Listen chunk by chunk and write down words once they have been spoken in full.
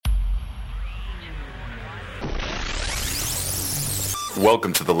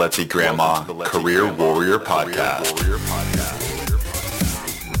Welcome to the Let's Eat Grandma Career Warrior Podcast.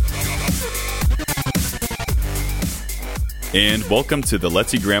 And welcome to the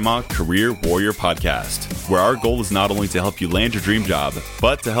Let's Eat Grandma Career Warrior Podcast, where our goal is not only to help you land your dream job,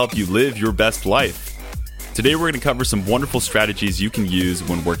 but to help you live your best life. Today we're going to cover some wonderful strategies you can use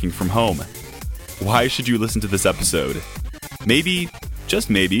when working from home. Why should you listen to this episode? Maybe, just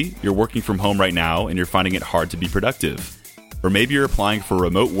maybe, you're working from home right now and you're finding it hard to be productive. Or maybe you're applying for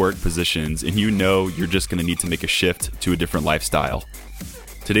remote work positions and you know you're just going to need to make a shift to a different lifestyle.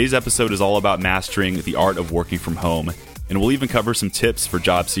 Today's episode is all about mastering the art of working from home, and we'll even cover some tips for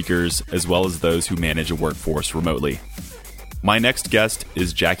job seekers as well as those who manage a workforce remotely. My next guest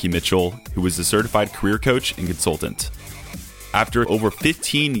is Jackie Mitchell, who is a certified career coach and consultant. After over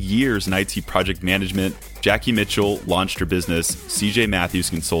 15 years in IT project management, Jackie Mitchell launched her business, CJ Matthews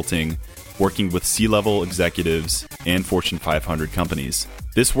Consulting, working with C-level executives and Fortune 500 companies.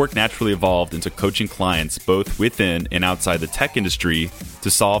 This work naturally evolved into coaching clients both within and outside the tech industry to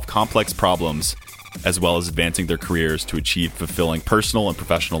solve complex problems, as well as advancing their careers to achieve fulfilling personal and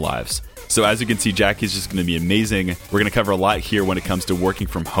professional lives. So as you can see, Jackie's just going to be amazing. We're going to cover a lot here when it comes to working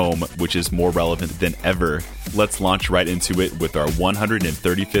from home, which is more relevant than ever. Let's launch right into it with our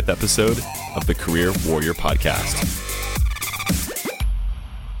 135th episode of the Career Warrior Podcast.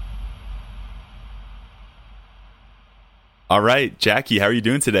 All right, Jackie, how are you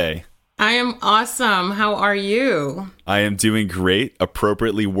doing today? I am awesome. How are you? I am doing great,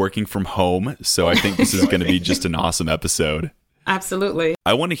 appropriately working from home. So I think this is going to be just an awesome episode. Absolutely.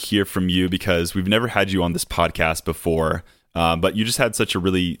 I want to hear from you because we've never had you on this podcast before, but you just had such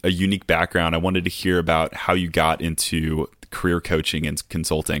a unique background. I wanted to hear about how you got into career coaching and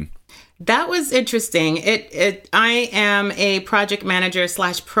consulting. That was interesting. I am a project manager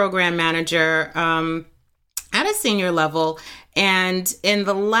 / program manager at a senior level. And in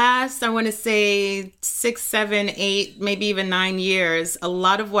the last, I want to say 6, 7, 8, maybe even 9 years, a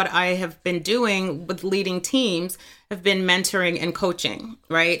lot of what I have been doing with leading teams have been mentoring and coaching,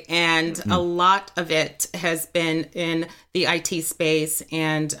 right? And a lot of it has been in the IT space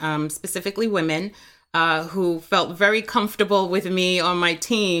and specifically women who felt very comfortable with me on my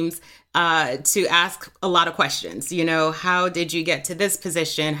teams to ask a lot of questions. You know, how did you get to this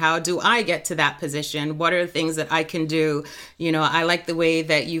position? How do I get to that position? What are the things that I can do? You know, I like the way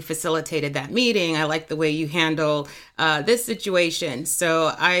that you facilitated that meeting. I like the way you handle this situation.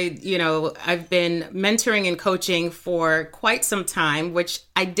 So I've been mentoring and coaching for quite some time, which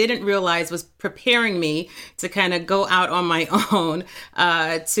I didn't realize was preparing me to kind of go out on my own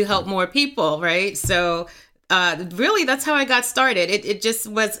to help more people, right? So really, that's how I got started. It just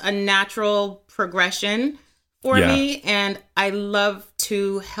was a natural progression for me. And I love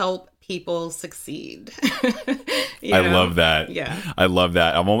to help people succeed. I love that. Yeah. I love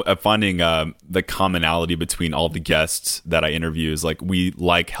that. I'm finding the commonality between all the guests that I interview is like, we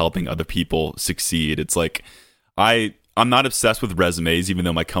like helping other people succeed. It's like, I'm not obsessed with resumes, even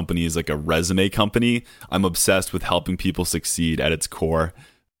though my company is like a resume company. I'm obsessed with helping people succeed at its core.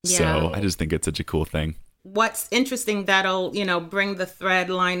 Yeah. So I just think it's such a cool thing. What's interesting that'll, bring the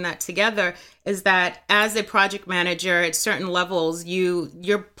thread, line that together is that as a project manager at certain levels,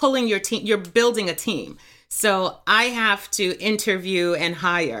 you're pulling your team, you're building a team. So I have to interview and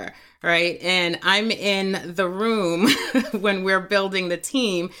hire, right? And I'm in the room when we're building the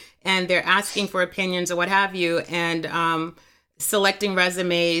team and they're asking for opinions or what have you. And, selecting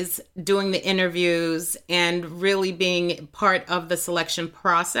resumes, doing the interviews, and really being part of the selection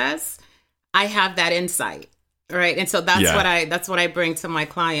process. I have that insight, right? And so that's what I bring to my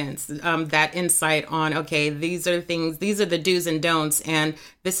clients, that insight on, okay, these are the do's and don'ts, and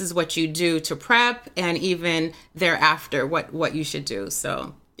this is what you do to prep, and even thereafter, what you should do.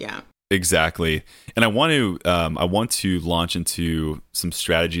 So, yeah. Exactly. And I want to launch into some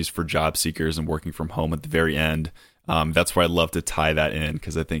strategies for job seekers and working from home at the very end. That's where I'd love to tie that in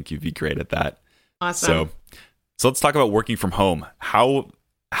because I think you'd be great at that. Awesome. So let's talk about working from home.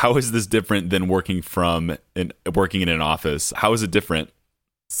 How is this different than working in an office? How is it different?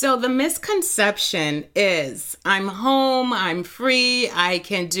 So the misconception is I'm home, I'm free, I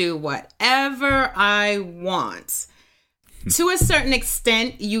can do whatever I want. To a certain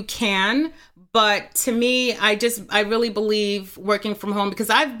extent, you can. But to me, I really believe working from home, because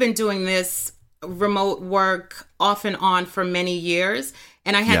I've been doing this remote work off and on for many years.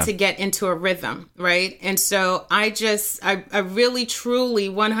 And I had to get into a rhythm, right? And so I really, truly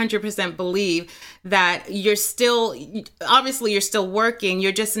 100% believe that you're still working,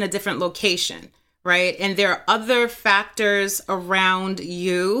 you're just in a different location, right? And there are other factors around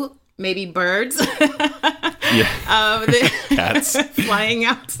you, maybe birds, Cats flying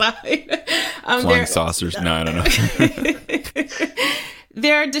outside. Flying saucers. No, I don't know.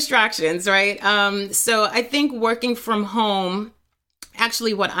 There are distractions, right? So I think working from home,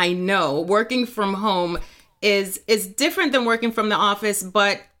 actually what I know, working from home is different than working from the office,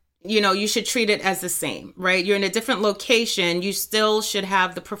 but you should treat it as the same, right? You're in a different location. You still should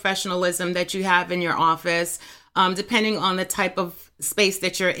have the professionalism that you have in your office, depending on the type of space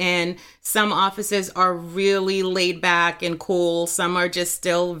that you're in. Some offices are really laid back and cool. Some are just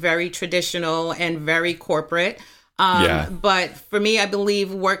still very traditional and very corporate. But for me, I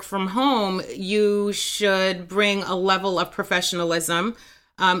believe work from home, you should bring a level of professionalism.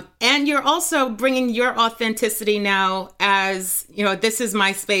 And you're also bringing your authenticity now as, this is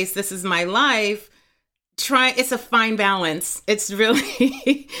my space, this is my life. It's a fine balance. It's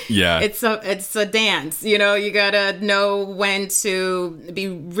really, it's a dance. You gotta know when to be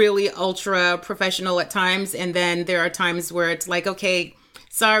really ultra professional at times. And then there are times where it's like, okay,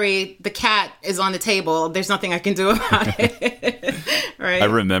 sorry, the cat is on the table. There's nothing I can do about it. Right. I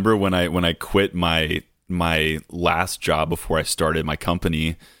remember when I quit my last job before I started my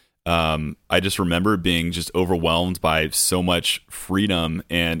company, I just remember being just overwhelmed by so much freedom,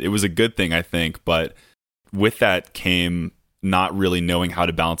 and it was a good thing, I think. But with that came not really knowing how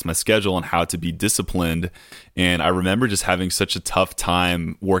to balance my schedule and how to be disciplined. And I remember just having such a tough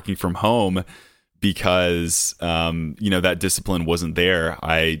time working from home because, that discipline wasn't there.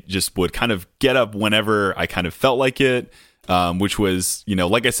 I just would kind of get up whenever I kind of felt like it. Which was,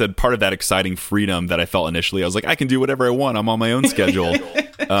 like I said, part of that exciting freedom that I felt initially. I was like, I can do whatever I want. I'm on my own schedule.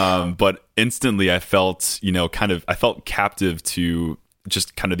 But instantly I felt, I felt captive to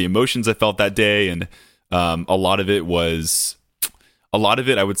just kind of the emotions I felt that day. And a lot of it,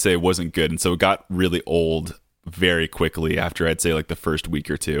 I would say, wasn't good. And so it got really old very quickly after, I'd say, like the first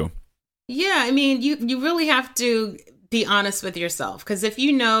week or two. Yeah. I mean, you really have to be honest with yourself, because if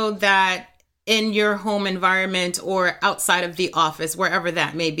you know that in your home environment or outside of the office, wherever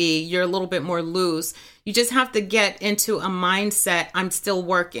that may be, you're a little bit more loose. You just have to get into a mindset, I'm still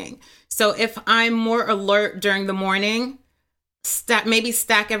working. So if I'm more alert during the morning, maybe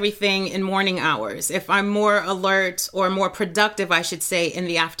stack everything in morning hours. If I'm more alert or more productive, I should say, in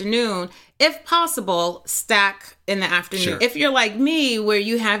the afternoon, if possible, stack in the afternoon. Sure. If you're like me, where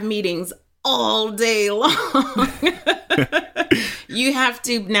you have meetings all day long, you have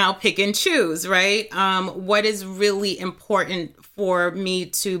to now pick and choose, right? What is really important for me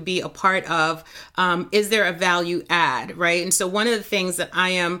to be a part of? Is there a value add, right? And so one of the things that I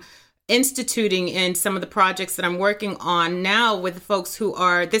am instituting in some of the projects that I'm working on now with folks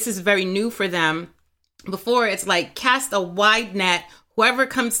this is very new for them. Before, it's like cast a wide net. Whoever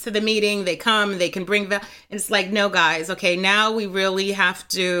comes to the meeting, they come, they can bring value. And it's like, no, guys, okay, now we really have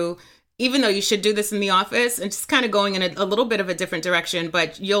to, even though you should do this in the office, and just kind of going in a little bit of a different direction,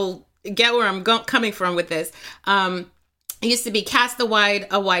 but you'll get where I'm coming from with this. It used to be cast a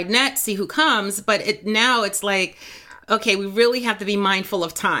wide net, see who comes, but now it's like, okay, we really have to be mindful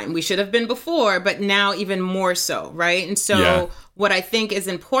of time. We should have been before, but now even more so, right? And so what I think is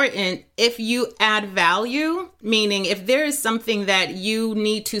important, if you add value, meaning if there is something that you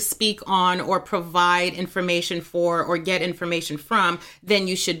need to speak on or provide information for or get information from, then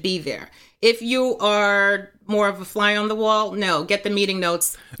you should be there. If you are more of a fly on the wall, no, get the meeting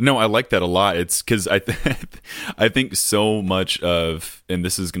notes. No, I like that a lot. It's because I think so much of, and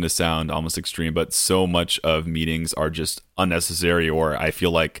this is going to sound almost extreme, but so much of meetings are just unnecessary, or I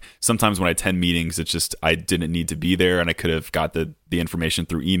feel like sometimes when I attend meetings, it's just I didn't need to be there and I could have got the information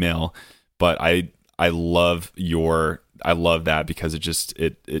through email. But I love that because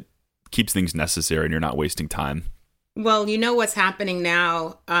it keeps things necessary and you're not wasting time. Well, you know what's happening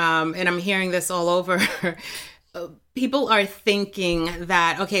now, and I'm hearing this all over. People are thinking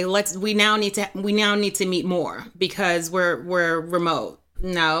that, okay, we now need to meet more because we're remote.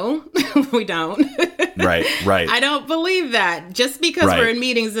 No, we don't. Right. I don't believe that. Just because we're in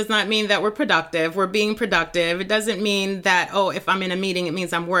meetings does not mean that we're productive. We're being productive. It doesn't mean that, if I'm in a meeting, it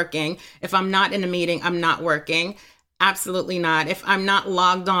means I'm working. If I'm not in a meeting, I'm not working. Absolutely not. If I'm not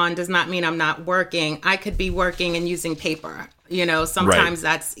logged on, does not mean I'm not working. I could be working and using paper. Sometimes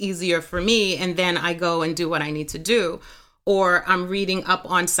that's easier for me. And then I go and do what I need to do. Or I'm reading up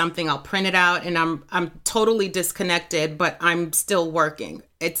on something, I'll print it out and I'm totally disconnected, but I'm still working.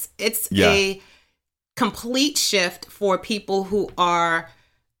 It's a complete shift for people who are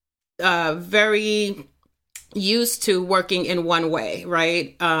very used to working in one way,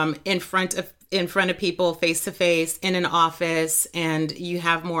 right? In front of people, face to face, in an office, and you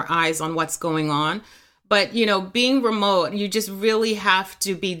have more eyes on what's going on. But, being remote, you just really have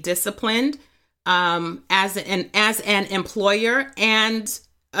to be disciplined as an employer and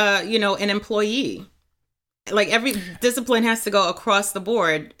an employee. Like every discipline has to go across the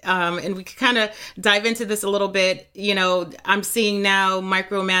board. And we can kind of dive into this a little bit. I'm seeing now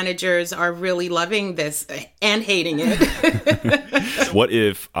micromanagers are really loving this and hating it. What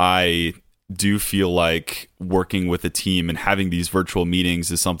if I do feel like working with a team and having these virtual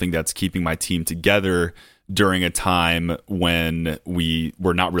meetings is something that's keeping my team together during a time when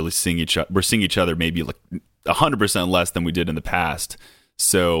we're not really seeing each other? We're seeing each other maybe like 100% less than we did in the past.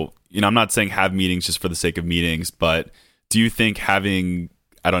 So, I'm not saying have meetings just for the sake of meetings, but do you think having,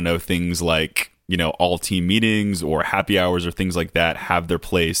 I don't know, things like, all team meetings or happy hours or things like that have their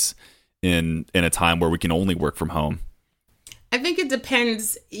place in a time where we can only work from home? I think it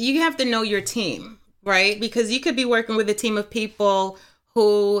depends. You have to know your team, right? Because you could be working with a team of people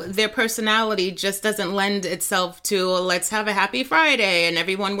who their personality just doesn't lend itself to let's have a happy Friday and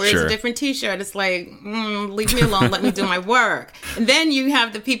everyone wears a different t-shirt. It's like, leave me alone. Let me do my work. And then you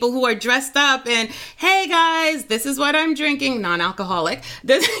have the people who are dressed up and, hey guys, this is what I'm drinking, non-alcoholic,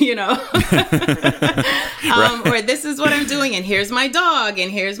 this, or this is what I'm doing. And here's my dog and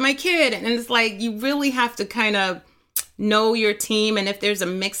here's my kid. And it's like, you really have to kind of know your team. And if there's a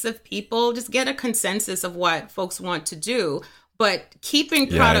mix of people, just get a consensus of what folks want to do. But keeping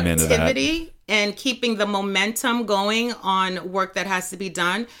productivity and keeping the momentum going on work that has to be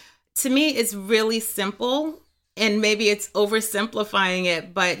done, to me, it's really simple. And maybe it's oversimplifying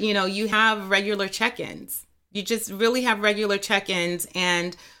it, but you have regular check-ins. You just really have regular check-ins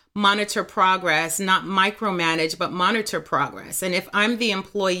and monitor progress, not micromanage, but monitor progress. And if I'm the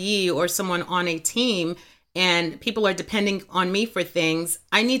employee or someone on a team and people are depending on me for things,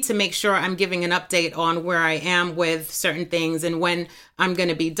 I need to make sure I'm giving an update on where I am with certain things and when I'm going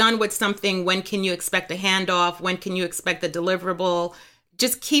to be done with something. When can you expect a handoff? When can you expect a deliverable?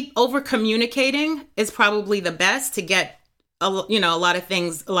 Just keep over communicating is probably the best to get a lot of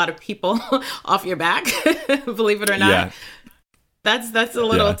things, a lot of people off your back, believe it or not. Yeah. That's a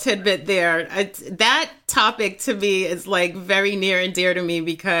little tidbit there. That topic to me is like very near and dear to me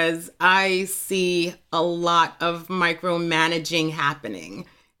because I see a lot of micromanaging happening.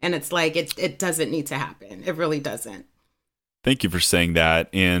 And it's like, it doesn't need to happen. It really doesn't. Thank you for saying that.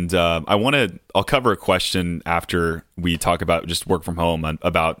 And I'll cover a question after we talk about just work from home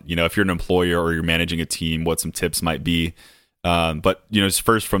about, if you're an employer or you're managing a team, what some tips might be. But, just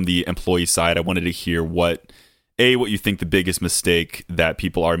first from the employee side, I wanted to hear what you think the biggest mistake that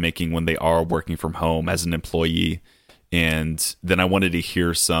people are making when they are working from home as an employee. And then I wanted to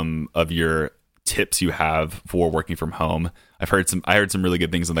hear some of your tips you have for working from home. I heard some really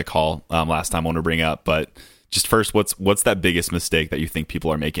good things on the call last time I want to bring up, but just first, what's that biggest mistake that you think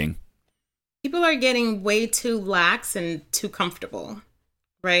people are making? People are getting way too lax and too comfortable,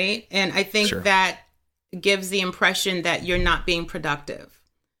 right? And I think that gives the impression that you're not being productive.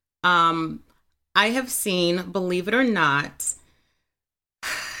 I have seen, believe it or not,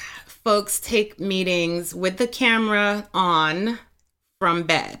 folks take meetings with the camera on from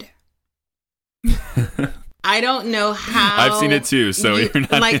bed. I don't know how. I've seen it too, so you're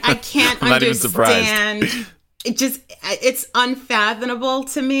not like I can't I'm understand. Not even surprised. It's unfathomable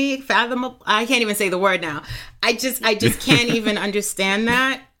to me. Fathomable. I can't even say the word now. I just can't even understand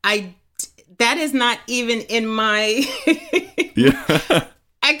that. That is not even in my. Yeah.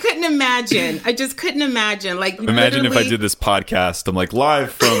 I couldn't imagine. I just couldn't imagine. Like, imagine if I did this podcast. I'm like,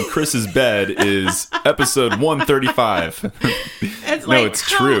 live from Chris's bed is episode 135. It's no, it's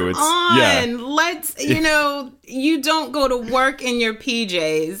true. It's Let's, you don't go to work in your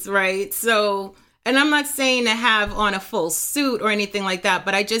PJs, right? So, and I'm not saying to have on a full suit or anything like that,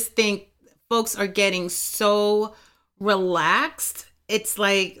 but I just think folks are getting so relaxed. It's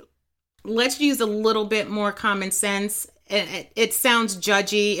like, let's use a little bit more common sense. It sounds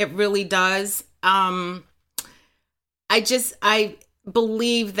judgy. It really does. I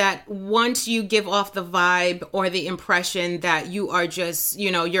believe that once you give off the vibe or the impression that you are just,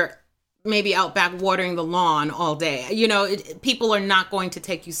 you're maybe out back watering the lawn all day, people are not going to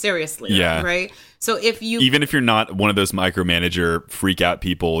take you seriously. Yeah. Right. So even if you're not one of those micromanager freak out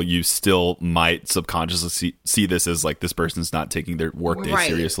people, you still might subconsciously see this as like, this person's not taking their workday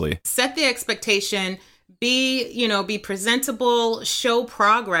seriously. Set the expectation. Be presentable, show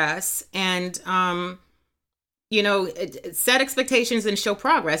progress, and, set expectations and show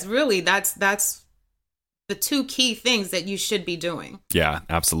progress. Really, that's the two key things that you should be doing. Yeah,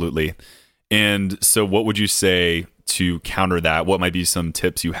 absolutely. And so what would you say to counter that? What might be some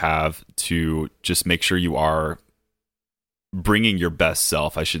tips you have to just make sure you are bringing your best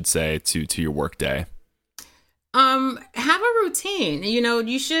self, I should say, to your work day? Have a routine.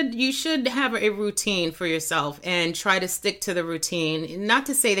 You should have a routine for yourself and try to stick to the routine. Not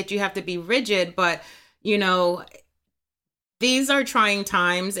to say that you have to be rigid, but these are trying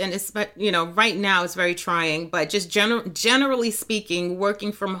times, and it's, right now it's very trying, but just generally speaking,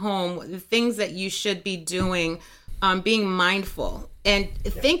 working from home, the things that you should be doing, being mindful and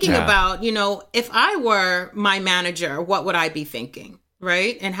thinking about, if I were my manager, what would I be thinking?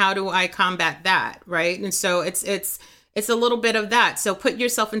 Right. And how do I combat that? Right. And so it's a little bit of that. So put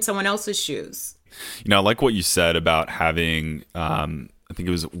yourself in someone else's shoes. I like what you said about having, I think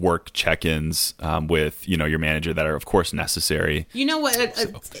it was work check-ins with, your manager that are, of course, necessary. You know what?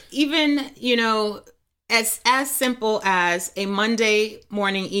 Even, as simple as a Monday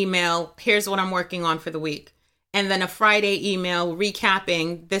morning email, here's what I'm working on for the week. And then a Friday email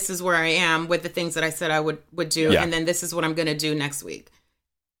recapping, this is where I am with the things that I said I would do. Yeah. And then this is what I'm going to do next week.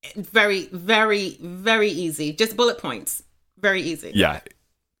 Very, very, very easy. Just bullet points. Very easy. Yeah.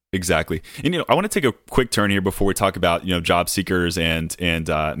 Exactly. And, I want to take a quick turn here before we talk about, job seekers and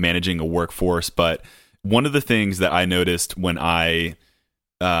managing a workforce. But one of the things that I noticed when I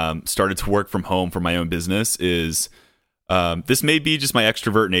started to work from home for my own business is this may be just my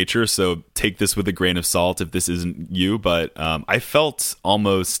extrovert nature, so take this with a grain of salt if this isn't you. But I felt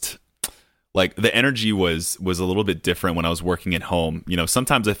almost like the energy was a little bit different when I was working at home.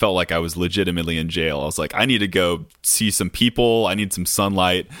 Sometimes I felt like I was legitimately in jail. I was like, I need to go see some people. I need some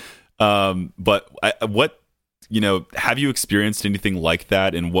sunlight. But have you experienced anything like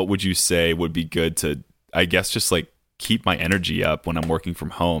that? And what would you say would be good to, I guess, just like keep my energy up when I'm working from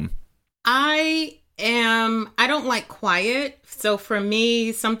home? I don't like quiet. So for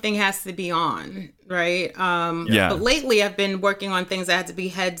me, something has to be on, right? But lately I've been working on things that had to be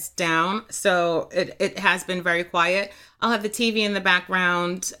heads down. So it has been very quiet. I'll have the TV in the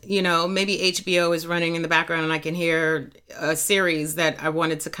background, maybe HBO is running in the background and I can hear a series that I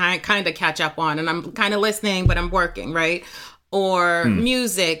wanted to kind of catch up on. And I'm kind of listening, but I'm working, right? Or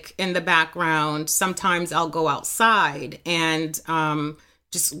music in the background. Sometimes I'll go outside and,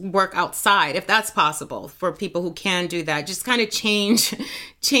 just work outside if that's possible for people who can do that. Just kind of change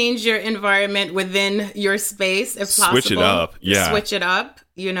your environment within your space if possible. Switch it up. Yeah. Switch it up,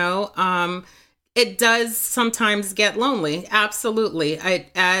 It does sometimes get lonely. Absolutely.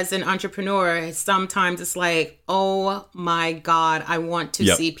 As an entrepreneur, sometimes it's like, oh my God, I want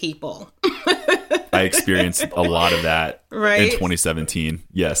to see people. I experienced a lot of that in 2017.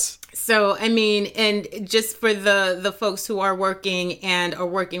 Yes. So, and just for the folks who are working and are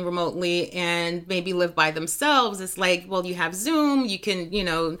working remotely and maybe live by themselves, it's like, well, you have Zoom, you can,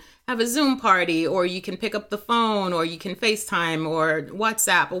 have a Zoom party, or you can pick up the phone, or you can FaceTime or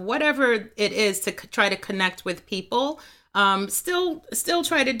WhatsApp or whatever it is to try to connect with people. Still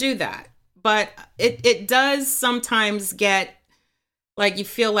try to do that. But it does sometimes get like you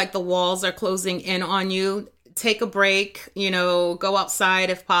feel like the walls are closing in on you. Take a break, go outside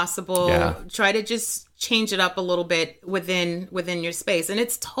if possible. Yeah. Try to just change it up a little bit within your space. And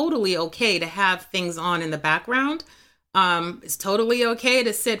it's totally okay to have things on in the background. It's totally okay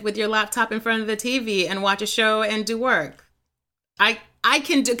to sit with your laptop in front of the TV and watch a show and do work. I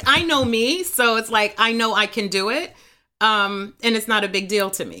know me, so it's like I know I can do it. And it's not a big deal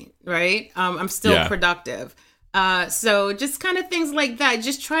to me, right? I'm still productive. So just kind of things like that.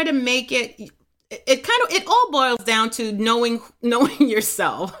 Just try to make it. It all boils down to knowing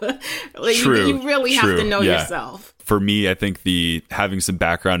yourself. Like true, you really have to know yourself. For me, I think having some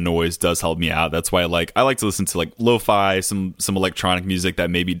background noise does help me out. That's why I like to listen to like lo-fi, some electronic music that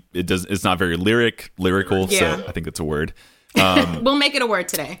maybe it's not very lyrical. Yeah. So I think that's a word. We'll make it a word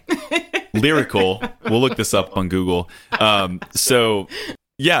today. Lyrical. We'll look this up on Google. So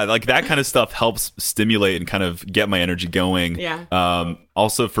yeah, like that kind of stuff helps stimulate and kind of get my energy going. Yeah.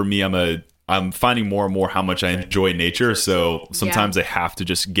 Also for me, I'm finding more and more how much I enjoy nature. So sometimes I have to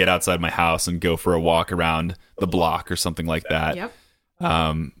just get outside my house and go for a walk around the block or something like that. Yep.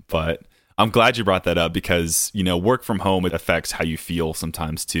 But I'm glad you brought that up because, work from home, it affects how you feel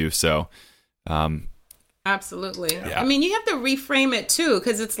sometimes too. So, absolutely. Yeah. You have to reframe it too,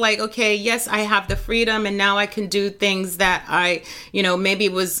 because it's like, okay, yes, I have the freedom and now I can do things that I, maybe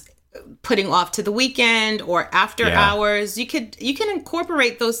was putting off to the weekend or after hours. You can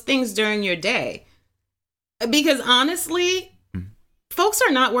incorporate those things during your day, because honestly, folks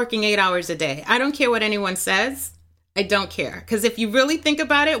are not working 8 hours a day. I don't care what anyone says. I don't care, because if you really think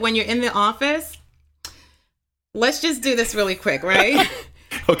about it, when you're in the office, let's just do this really quick, right?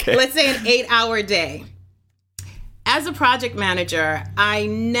 Okay. Let's say an 8-hour day. As a project manager, I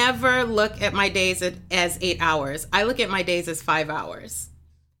never look at my days as 8 hours. I look at my days as 5 hours.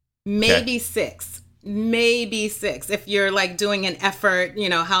 Maybe 6. maybe 6. If you're like doing an effort,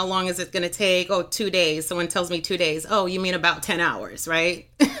 how long is it going to take? Oh, 2 days. Someone tells me 2 days. Oh, you mean about 10 hours, right?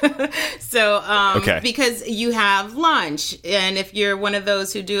 So, Okay. because you have lunch, and if you're one of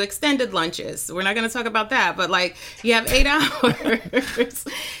those who do extended lunches, we're not going to talk about that, but like you have 8 hours,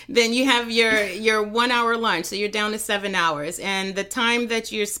 then you have your 1 hour lunch. So you're down to 7 hours, and the time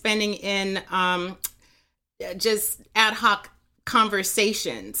that you're spending in just ad hoc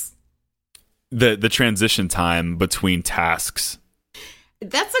conversations. The transition time between tasks.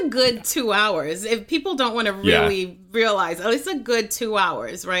 That's a good 2 hours. If people don't want to really realize, it's a good 2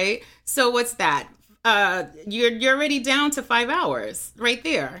 hours, right? So what's that? You're already down to 5 hours right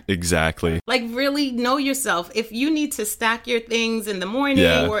there. Exactly. Like, really know yourself. If you need to stack your things in the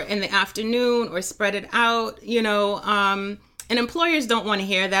morning or in the afternoon or spread it out, and employers don't want to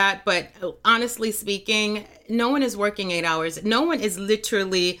hear that. But honestly speaking, no one is working 8 hours. No one is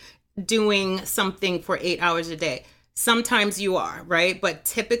literally doing something for 8 hours a day. Sometimes you are, right? But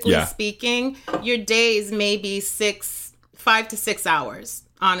typically speaking, your days may be 5 to 6 hours,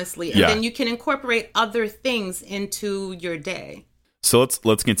 honestly. And then you can incorporate other things into your day. So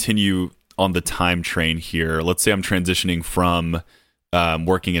let's continue on the time train here. Let's say I'm transitioning from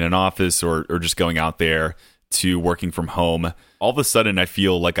working in an office or just going out there to working from home. All of a sudden, I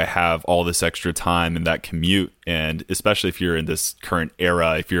feel like I have all this extra time in that commute. And especially if you're in this current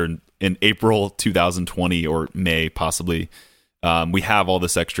era, if you're in April 2020 or May, possibly, we have all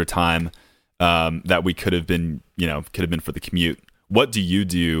this extra time that we could have been for the commute. What do you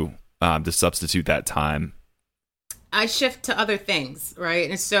do to substitute that time? I shift to other things, right?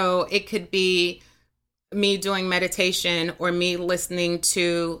 And so it could be me doing meditation or me listening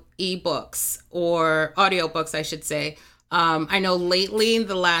to ebooks or audiobooks, I should say. I know lately,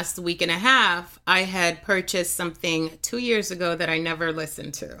 the last week and a half, I had purchased something 2 years ago that I never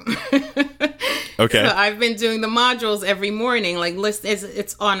listened to. Okay. So I've been doing the modules every morning, like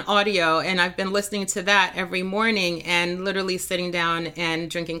it's on audio, and I've been listening to that every morning and literally sitting down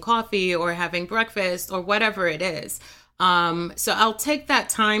and drinking coffee or having breakfast or whatever it is. So I'll take that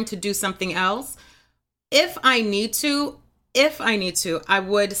time to do something else. If I need to, I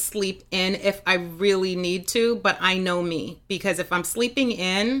would sleep in if I really need to, but I know me, because if I'm sleeping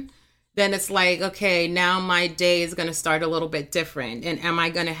in, then it's like, okay, now my day is going to start a little bit different. And am I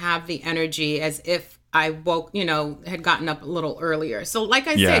going to have the energy as if I woke, had gotten up a little earlier? So like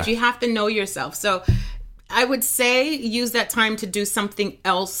I said, you have to know yourself. So I would say use that time to do something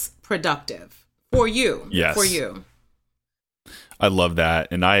else productive for you. Yes. For you. I love that.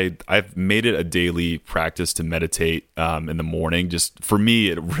 And I've made it a daily practice to meditate in the morning. Just for me,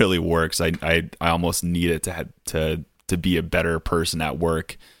 it really works. I almost need it to be a better person at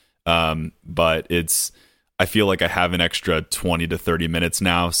work. But I feel like I have an extra 20 to 30 minutes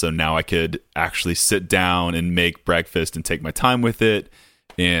now. So now I could actually sit down and make breakfast and take my time with it.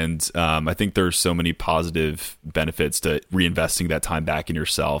 And I think there's so many positive benefits to reinvesting that time back in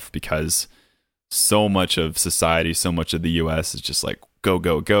yourself, because so much of society, so much of the US is just like go,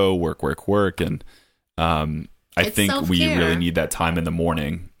 work. And I think self-care. We really need that time in the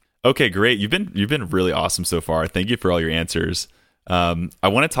morning. Okay, great. You've been really awesome so far. Thank you for all your answers. I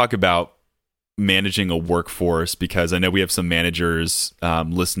want to talk about managing a workforce, because I know we have some managers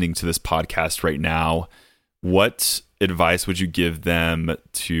listening to this podcast right now. What advice would you give them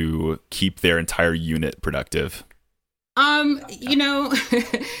to keep their entire unit productive?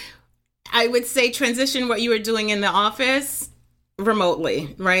 I would say transition what you were doing in the office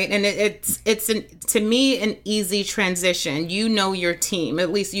remotely, right? And it's to me an easy transition. You know your team. At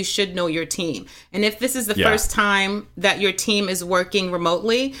least you should know your team. And if this is the first time that your team is working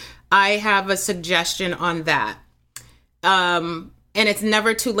remotely, I have a suggestion on that. And it's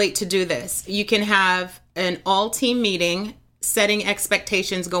never too late to do this. You can have an all-team meeting setting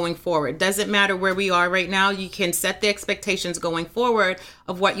expectations going forward. Doesn't matter where we are right now. You can set the expectations going forward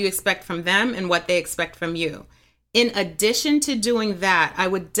of what you expect from them and what they expect from you. In addition to doing that, I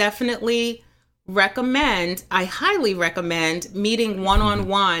would definitely I highly recommend meeting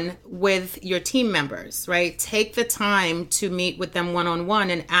one-on-one with your team members, right? Take the time to meet with them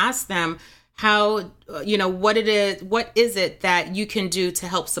one-on-one and ask them how, what is it that you can do to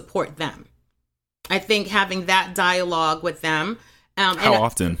help support them? I think having that dialogue with them. How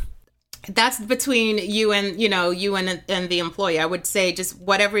often? That's between you and the employee. I would say just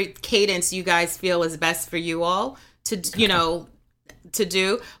whatever cadence you guys feel is best for you all to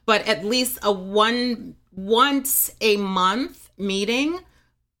do, but at least once a month meeting,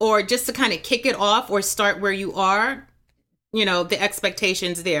 or just to kind of kick it off or start where you are. The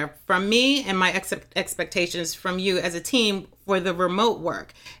expectations there from me and my expectations from you as a team for the remote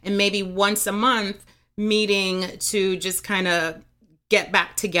work. And maybe once a month, meeting to just kind of get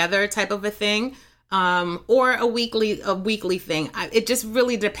back together type of a thing. Or a weekly thing. It just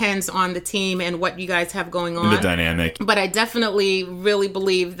really depends on the team and what you guys have going on. The dynamic. But I definitely really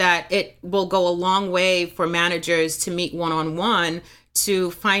believe that it will go a long way for managers to meet one-on-one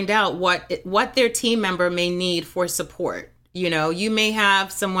to find out what their team member may need for support. You know, you may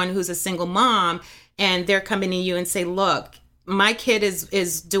have someone who's a single mom and they're coming to you and say, look, my kid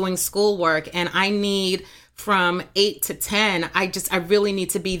is doing schoolwork and I need from 8 to 10. I really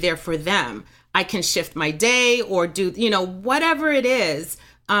need to be there for them. I can shift my day or do, whatever it is.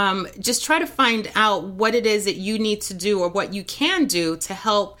 Just try to find out what it is that you need to do or what you can do to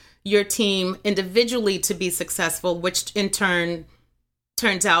help your team individually to be successful, which in turn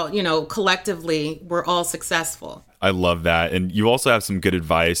turns out, collectively, we're all successful. I love that. And you also have some good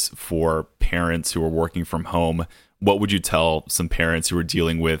advice for parents who are working from home. What would you tell some parents who are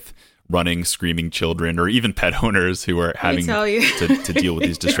dealing with running, screaming children, or even pet owners who are having to deal with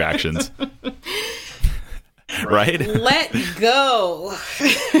these distractions? Right? Let go.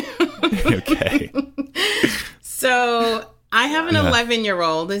 Okay. So I have an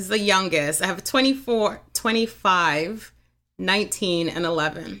 11-year-old. This is the youngest. I have 24, 25, 19, and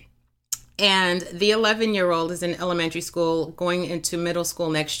 11. And the 11-year-old is in elementary school, going into middle school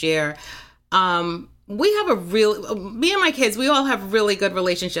next year. We have me and my kids, we all have really good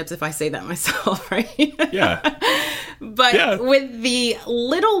relationships, if I say that myself, right? Yeah. But with the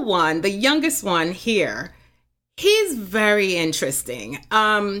little one, the youngest one here, he's very interesting.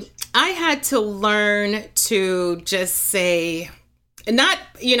 I had to learn to just say,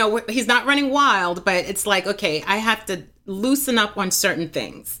 he's not running wild, but it's like, okay, I have to loosen up on certain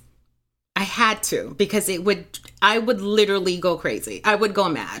things. I had to, because I would literally go crazy. I would go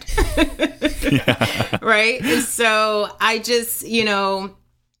mad. Yeah. Right? So I just,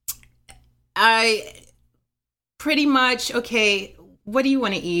 I pretty much, okay, what do you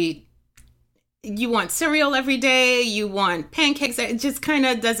want to eat? You want cereal every day? You want pancakes? It just kind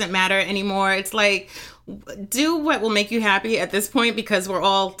of doesn't matter anymore. It's like, do what will make you happy at this point, because we're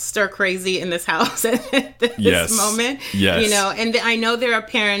all stir crazy in this house at this moment. Yes. And I know there are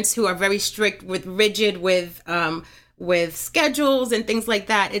parents who are very strict rigid with schedules and things like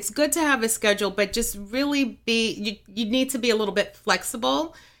that. It's good to have a schedule, but just really you need to be a little bit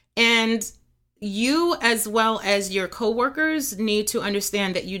flexible. And you, as well as your coworkers, need to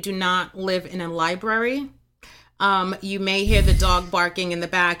understand that you do not live in a library. You may hear the dog barking in the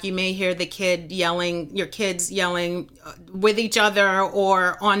back. You may hear your kids yelling with each other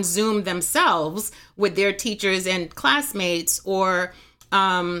or on Zoom themselves with their teachers and classmates, or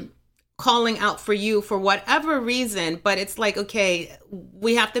calling out for you for whatever reason. But it's like, okay,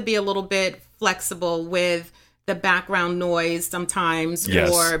 we have to be a little bit flexible with the background noise sometimes,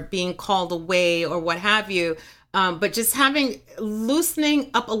 yes, or being called away or what have you. But just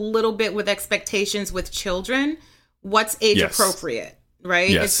loosening up a little bit with expectations with children. What's age appropriate,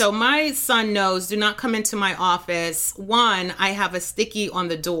 right? Yes. And so my son knows, do not come into my office. One, I have a sticky on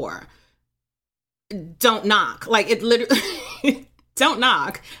the door. Don't knock. Like, it literally, don't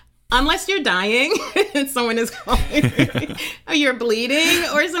knock. Unless you're dying and someone is calling, or you're bleeding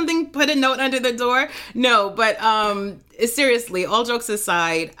or something, put a note under the door. No, but seriously, all jokes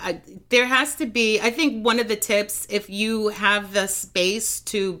aside, there has to be, I think one of the tips, if you have the space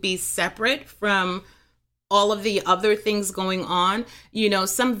to be separate from all of the other things going on,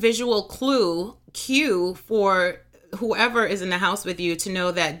 some visual cue for whoever is in the house with you to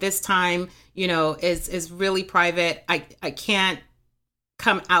know that this time, is really private. I can't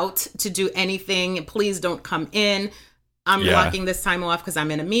come out to do anything. Please don't come in. I'm blocking this time off because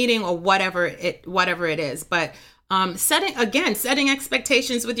I'm in a meeting, or whatever it is. But setting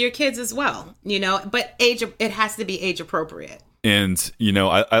expectations with your kids as well, but it has to be age appropriate. And,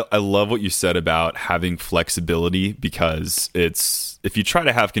 I love what you said about having flexibility, because if you try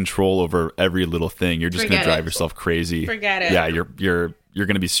to have control over every little thing, you're just going to drive yourself crazy. Forget it. Yeah, you're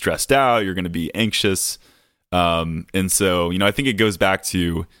going to be stressed out. You're going to be anxious. And so, I think it goes back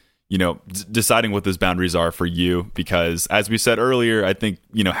to, deciding what those boundaries are for you, because as we said earlier, I think,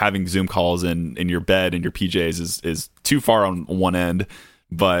 having Zoom calls in your bed and your PJs is too far on one end,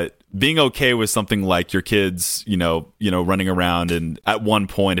 but being okay with something like your kids, running around, and at one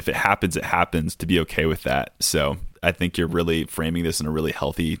point, if it happens, to be okay with that. So I think you're really framing this in a really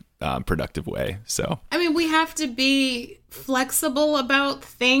healthy, productive way. So, I mean, we have to be flexible about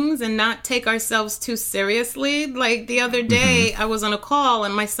things and not take ourselves too seriously. Like the other day, I was on a call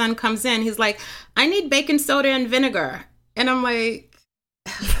and my son comes in. He's like, I need baking soda and vinegar. And I'm like,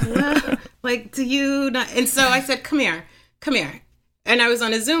 like, do you not? And so I said, come here. and I was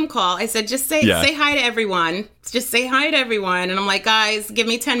on a Zoom call. I said, just say hi to everyone. Just say hi to everyone. And I'm like, guys, give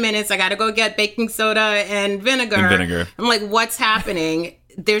me 10 minutes. I got to go get baking soda and vinegar. I'm like, what's happening?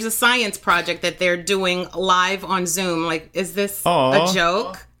 There's a science project that they're doing live on Zoom. Like, is this a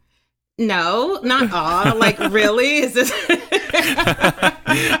joke? No, not all. Like, really? Is this?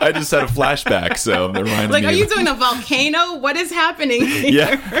 I just had a flashback, so it reminded me. Like, are you doing a volcano? What is happening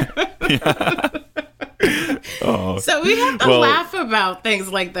here? Yeah. So we have to laugh about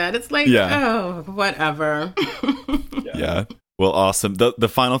things like that. It's like, oh, whatever. Yeah. Well, awesome. The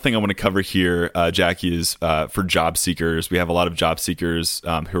final thing I want to cover here, Jackie, is for job seekers. We have a lot of job seekers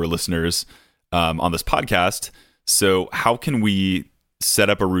who are listeners on this podcast. So how can we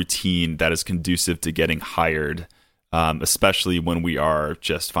set up a routine that is conducive to getting hired, especially when we are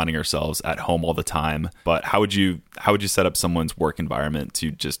just finding ourselves at home all the time? But how would you set up someone's work environment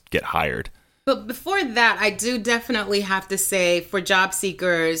to just get hired? But before that, I do definitely have to say, for job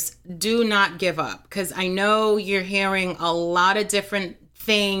seekers, do not give up, because I know you're hearing a lot of different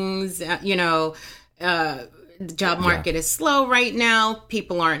things. The job market is slow right now.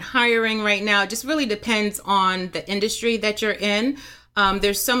 People aren't hiring right now. It just really depends on the industry that you're in.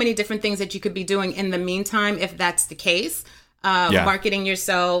 There's so many different things that you could be doing in the meantime, if that's the case. Marketing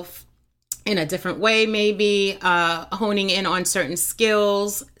yourself in a different way, maybe honing in on certain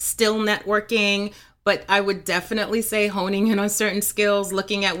skills, still networking. But I would definitely say honing in on certain skills,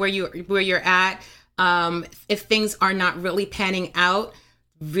 looking at where you're at. If things are not really panning out,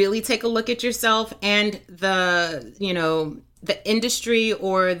 really take a look at yourself and the industry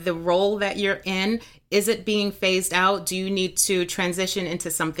or the role that you're in. Is it being phased out? Do you need to transition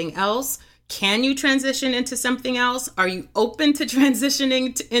into something else? Can you transition into something else? Are you open to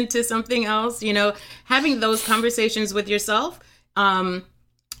transitioning into something else? Having those conversations with yourself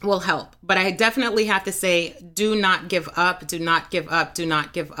will help. But I definitely have to say, do not give up. Do not give up. Do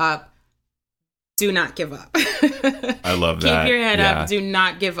not give up. Do not give up. I love that. Keep your head up. Do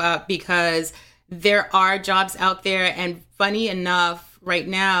not give up, because there are jobs out there. And funny enough, right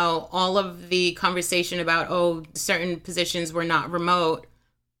now, all of the conversation about, certain positions were not remote,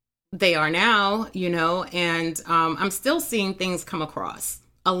 they are now, and I'm still seeing things come across.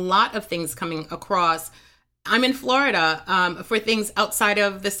 A lot of things coming across. I'm in Florida for things outside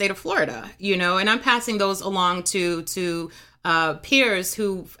of the state of Florida, and I'm passing those along to peers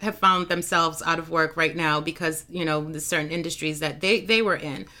who have found themselves out of work right now because, the certain industries that they were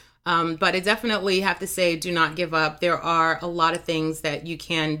in. But I definitely have to say, do not give up. There are a lot of things that you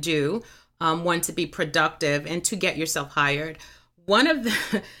can do, one, to be productive and to get yourself hired. One of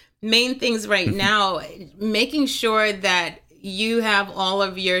the main things right now, making sure that you have all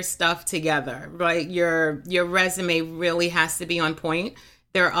of your stuff together, right? Your resume really has to be on point.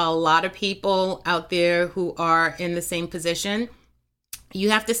 There are a lot of people out there who are in the same position. You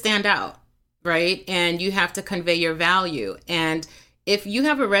have to stand out, right? And you have to convey your value. And if you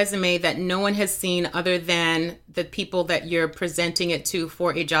have a resume that no one has seen other than the people that you're presenting it to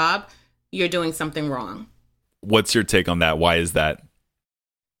for a job, you're doing something wrong. What's your take on that? Why is that?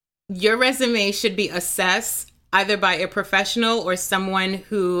 Your resume should be assessed either by a professional or someone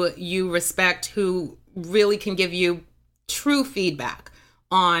who you respect, who really can give you true feedback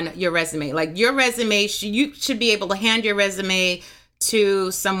on your resume. Like, your resume, you should be able to hand your resume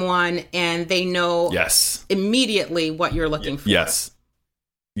to someone and they know immediately what you're looking for.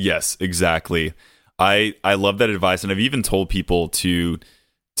 Yes, exactly. I love that advice. And I've even told people to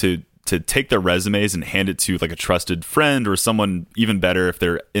take their resumes and hand it to like a trusted friend or someone, even better if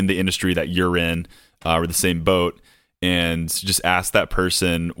they're in the industry that you're in or the same boat, and just ask that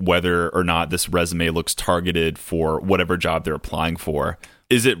person whether or not this resume looks targeted for whatever job they're applying for.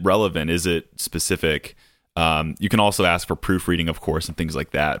 Is it relevant? Is it specific? You can also ask for proofreading, of course, and things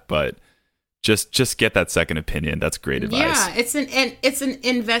like that, but just get that second opinion. That's great advice. Yeah, it's an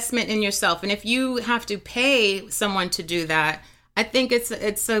investment in yourself. And if you have to pay someone to do that, I think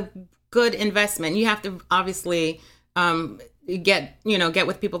it's a good investment. You have to obviously get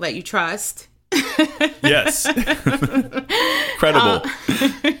with people that you trust. Yes. Credible.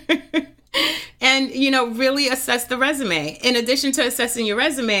 And, really assess the resume. In addition to assessing your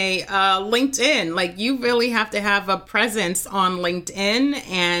resume, LinkedIn, like, you really have to have a presence on LinkedIn,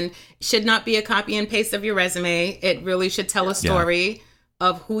 and should not be a copy and paste of your resume. It really should tell a story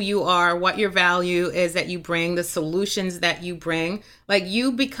of who you are, what your value is that you bring, the solutions that you bring. Like,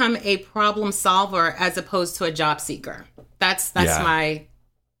 you become a problem solver as opposed to a job seeker. That's my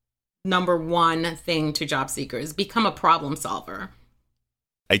number one thing to job seekers. Become a problem solver.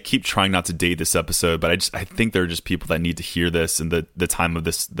 I keep trying not to date this episode, but I think there are just people that need to hear this in the time of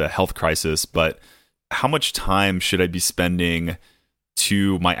the health crisis. But how much time should I be spending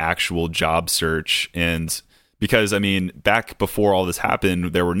to my actual job search. And because, I mean, back before all this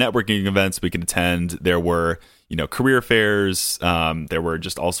happened, there were networking events we could attend. There were, career fairs. There were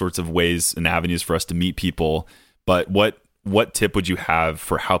just all sorts of ways and avenues for us to meet people. But what tip would you have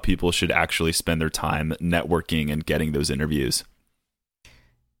for how people should actually spend their time networking and getting those interviews?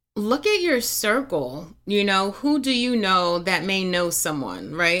 Look at your circle. Who do you know that may know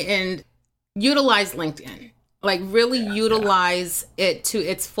someone, right? And utilize LinkedIn. Like really utilize it to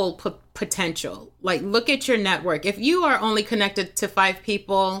its full potential. Like look at your network. If you are only connected to 5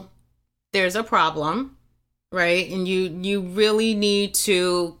 people, there's a problem, right? And you really need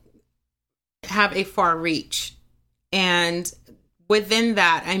to have a far reach. And within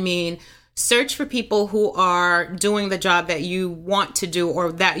that, I mean, search for people who are doing the job that you want to do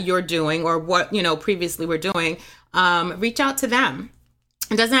or that you're doing or what, previously were doing. Reach out to them.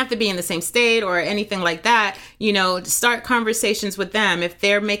 It doesn't have to be in the same state or anything like that. Start conversations with them. If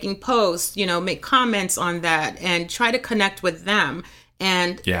they're making posts, make comments on that and try to connect with them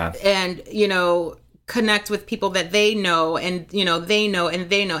and connect with people that they know and, they know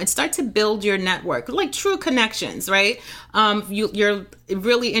and start to build your network, like true connections, right? You're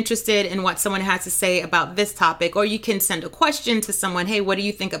really interested in what someone has to say about this topic, or you can send a question to someone. Hey, what do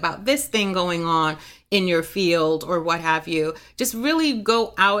you think about this thing going on in your field or what have you? Just really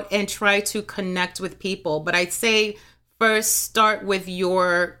go out and try to connect with people. But I'd say first start with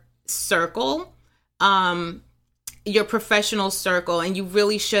your circle, your professional circle, and you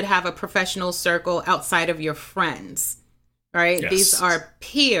really should have a professional circle outside of your friends, right? Yes. These are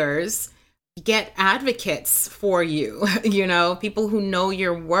peers. Get advocates for you, people who know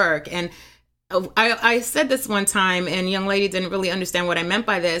your work. And I said this one time and a young lady didn't really understand what I meant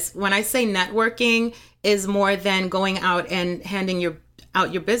by this. When I say networking is more than going out and handing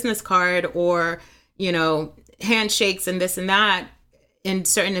out your business card or, handshakes and this and that in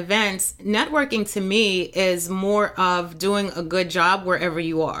certain events, networking to me is more of doing a good job wherever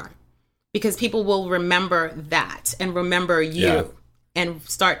you are, because people will remember that and remember you and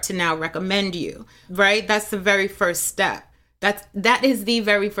start to now recommend you, right? That's the very first step. That is the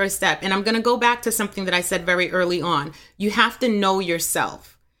very first step. And I'm going to go back to something that I said very early on. You have to know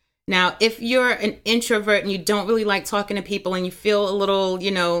yourself. Now, if you're an introvert and you don't really like talking to people and you feel a little,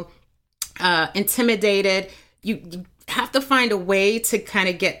 intimidated, you have to find a way to kind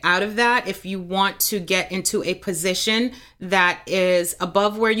of get out of that. If you want to get into a position that is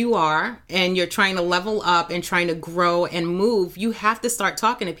above where you are and you're trying to level up and trying to grow and move, you have to start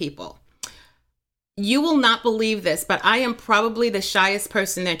talking to people. You will not believe this, but I am probably the shyest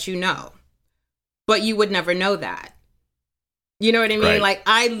person that you know, but you would never know that. You know what I mean? Right. Like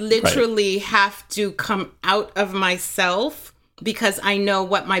I literally have to come out of myself because I know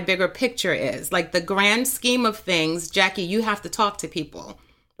what my bigger picture is. Like the grand scheme of things, Jackie, you have to talk to people,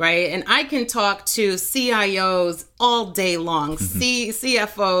 right? And I can talk to CIOs all day long,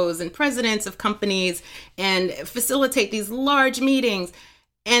 CFOs and presidents of companies and facilitate these large meetings.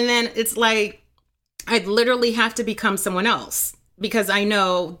 And then it's like, I'd literally have to become someone else because I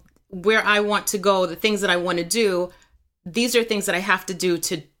know where I want to go, the things that I want to do. These are things that I have to do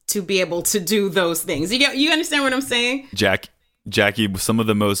to be able to do those things. You understand what I'm saying? Jackie, some of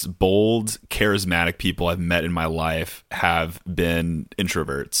the most bold, charismatic people I've met in my life have been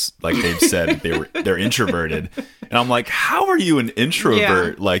introverts. Like they've said they're introverted. And I'm like, how are you an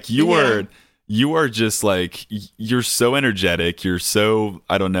introvert? Yeah. Like you are just like, you're so energetic. You're so,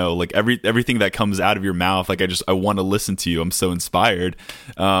 I don't know, like everything that comes out of your mouth. Like I want to listen to you. I'm so inspired.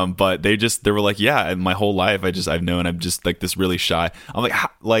 But they were like, yeah, my whole life I've known I'm just like this really shy. I'm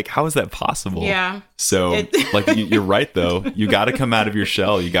like, how is that possible? Yeah. So like, you're right though. You got to come out of your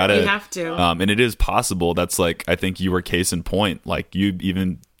shell. You have to. And it is possible. That's like, I think you were case in point. Like you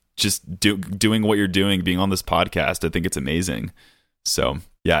even just doing what you're doing, being on this podcast. I think it's amazing. So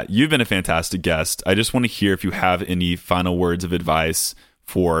yeah, you've been a fantastic guest. I just want to hear if you have any final words of advice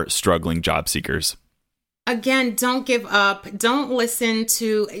for struggling job seekers. Again, don't give up. Don't listen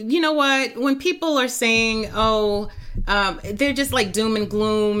to, you know what, when people are saying, they're just like doom and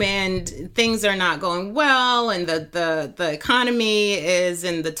gloom and things are not going well and the economy is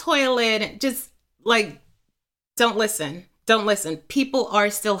in the toilet. Just like, don't listen. Don't listen. People are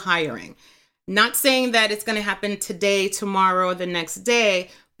still hiring. Not saying that it's going to happen today, tomorrow, or the next day,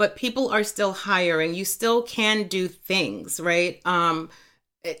 but people are still hiring. You still can do things, right?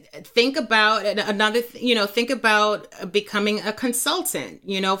 Think about think about becoming a consultant,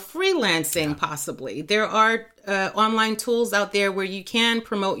 freelancing possibly. There are online tools out there where you can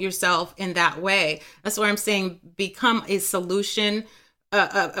promote yourself in that way. That's why I'm saying become a solution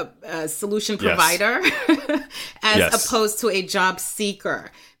a solution provider as opposed to a job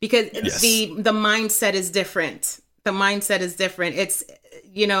seeker, because the mindset is different. The mindset is different. It's,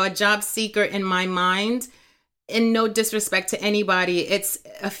 a job seeker in my mind, and no disrespect to anybody, it's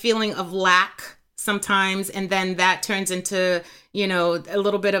a feeling of lack sometimes. And then that turns into, a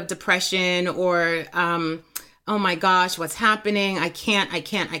little bit of depression or, oh my gosh, what's happening? I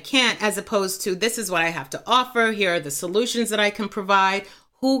can't, as opposed to, this is what I have to offer. Here are the solutions that I can provide.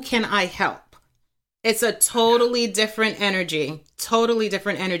 Who can I help? It's a totally different energy,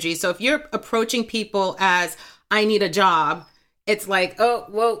 So if you're approaching people as, I need a job, it's like, oh,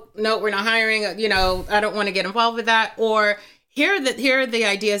 well, no, we're not hiring. I don't want to get involved with that. Or here are the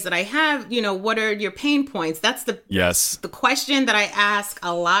ideas that I have. What are your pain points? That's the question that I ask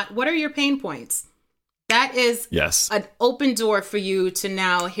a lot. What are your pain points? That is an open door for you to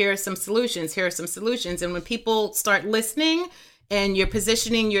now, here are some solutions. And when people start listening and you're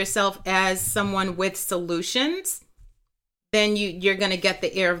positioning yourself as someone with solutions, then you're going to get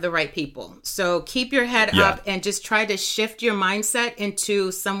the ear of the right people. So keep your head up and just try to shift your mindset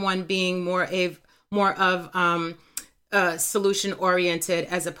into someone being more of solution oriented,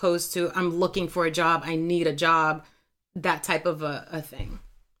 as opposed to, I'm looking for a job, I need a job, that type of a thing.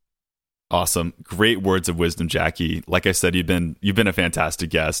 Awesome. Great words of wisdom, Jackie. Like I said, you've been a fantastic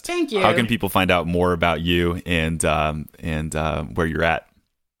guest. Thank you. How can people find out more about you and where you're at?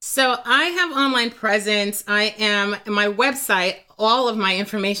 So I have online presence. My website, all of my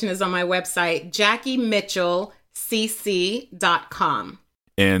information is on my website, JackieMitchellCC.com.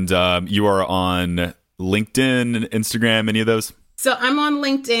 And you are on LinkedIn, Instagram, any of those? So I'm on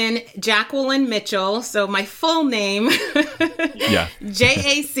LinkedIn, Jacqueline Mitchell. So my full name,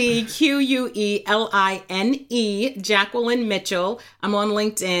 JACQUELINE, Jacqueline Mitchell. I'm on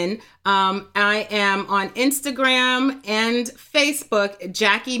LinkedIn. I am on Instagram and Facebook,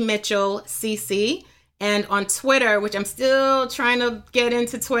 Jackie Mitchell CC. And on Twitter, which I'm still trying to get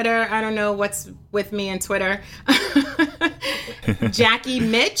into Twitter. I don't know what's with me and Twitter. Jackie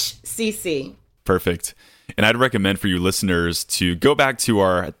Mitch CC. Perfect. And I'd recommend for you listeners to go back to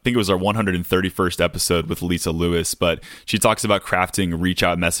I think it was our 131st episode with Lisa Lewis, but she talks about crafting reach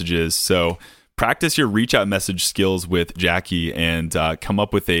out messages. So practice your reach out message skills with Jackie and come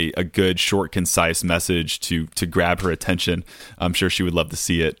up with a good, short, concise message to grab her attention. I'm sure she would love to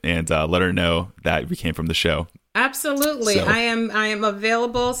see it, and let her know that we came from the show. Absolutely. So, I am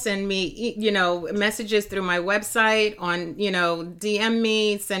available. Send me, messages through my website on, DM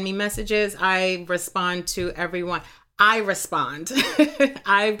me, send me messages. I respond to everyone. I respond.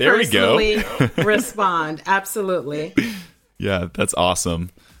 I personally respond. Absolutely. Yeah, that's awesome.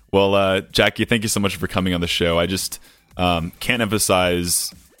 Well, Jackie, thank you so much for coming on the show. I just can't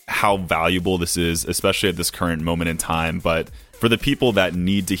emphasize how valuable this is, especially at this current moment in time. But for the people that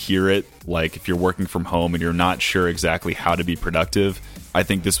need to hear it, like if you're working from home and you're not sure exactly how to be productive, I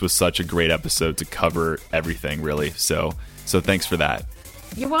think this was such a great episode to cover everything, really. So thanks for that.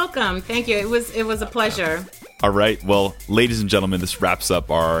 You're welcome. Thank you. It was a pleasure. All right. Well, ladies and gentlemen, this wraps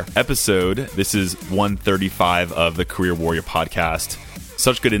up our episode. This is 135 of the Career Warrior Podcast.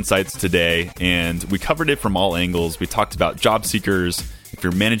 Such good insights today, and we covered it from all angles. We talked about job seekers, if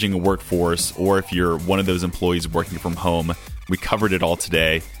you're managing a workforce, or if you're one of those employees working from home. We covered it all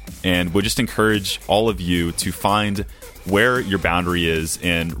today, and we'll just encourage all of you to find where your boundary is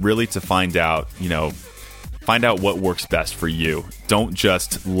and really to find out what works best for you. Don't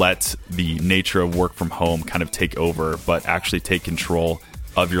just let the nature of work from home kind of take over, but actually take control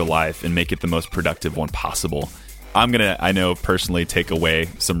of your life and make it the most productive one possible. I know personally take away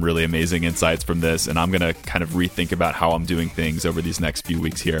some really amazing insights from this, and I'm going to kind of rethink about how I'm doing things over these next few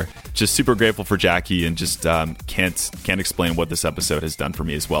weeks here. Just super grateful for Jackie, and just can't explain what this episode has done for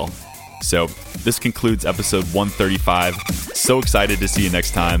me as well. So this concludes episode 135. So excited to see you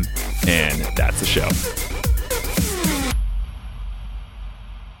next time, and that's the show.